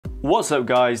What's up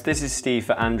guys, this is Steve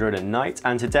for Android at Night,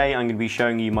 and today I'm going to be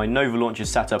showing you my Nova Launcher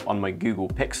setup on my Google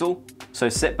Pixel. So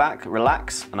sit back,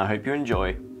 relax, and I hope you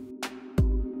enjoy.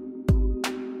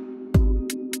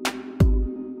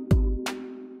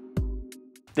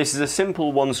 This is a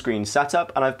simple one-screen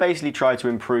setup, and I've basically tried to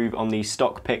improve on the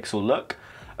stock Pixel look.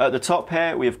 At the top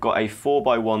here, we've got a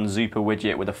 4x1 Zupa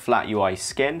widget with a flat UI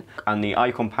skin, and the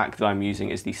icon pack that I'm using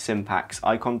is the Simpacks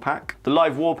icon pack. The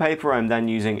live wallpaper I'm then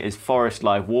using is Forest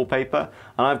Live Wallpaper,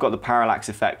 and I've got the parallax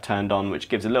effect turned on, which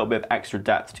gives a little bit of extra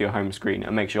depth to your home screen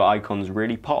and makes your icons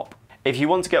really pop. If you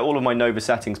want to get all of my Nova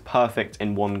settings perfect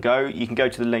in one go, you can go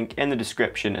to the link in the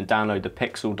description and download the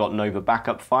pixel.nova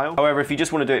backup file. However, if you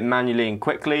just want to do it manually and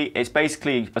quickly, it's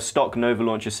basically a stock Nova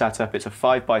Launcher setup. It's a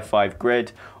 5x5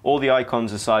 grid. All the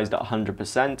icons are sized at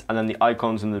 100%, and then the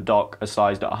icons in the dock are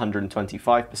sized at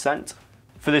 125%.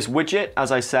 For this widget,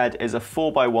 as I said, is a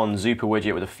 4x1 Zupa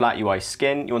widget with a flat UI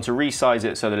skin. You want to resize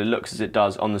it so that it looks as it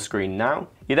does on the screen now.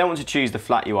 You then want to choose the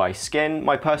flat UI skin.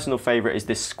 My personal favorite is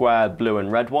this square blue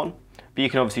and red one, but you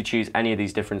can obviously choose any of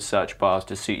these different search bars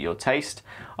to suit your taste.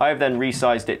 I have then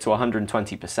resized it to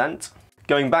 120%.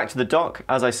 Going back to the dock,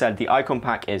 as I said, the icon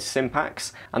pack is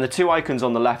Simpacks, and the two icons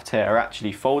on the left here are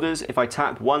actually folders. If I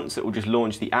tap once, it will just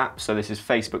launch the app, so this is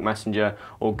Facebook Messenger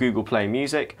or Google Play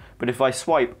Music, but if I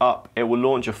swipe up, it will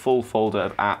launch a full folder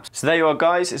of apps. So there you are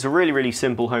guys, it's a really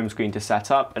simple home screen to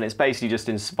set up, and it's basically just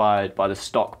inspired by the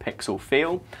stock Pixel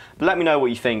feel. But let me know what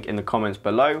you think in the comments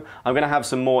below. I'm going to have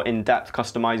some more in-depth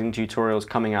customizing tutorials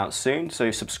coming out soon, so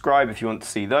subscribe if you want to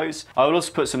see those. I will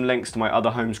also put some links to my other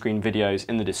home screen videos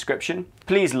in the description.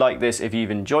 Please like this if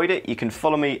you've enjoyed it. You can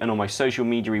follow me and all my social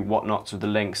media whatnots with the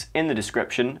links in the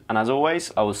description. And as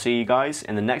always, I will see you guys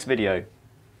in the next video.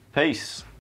 Peace.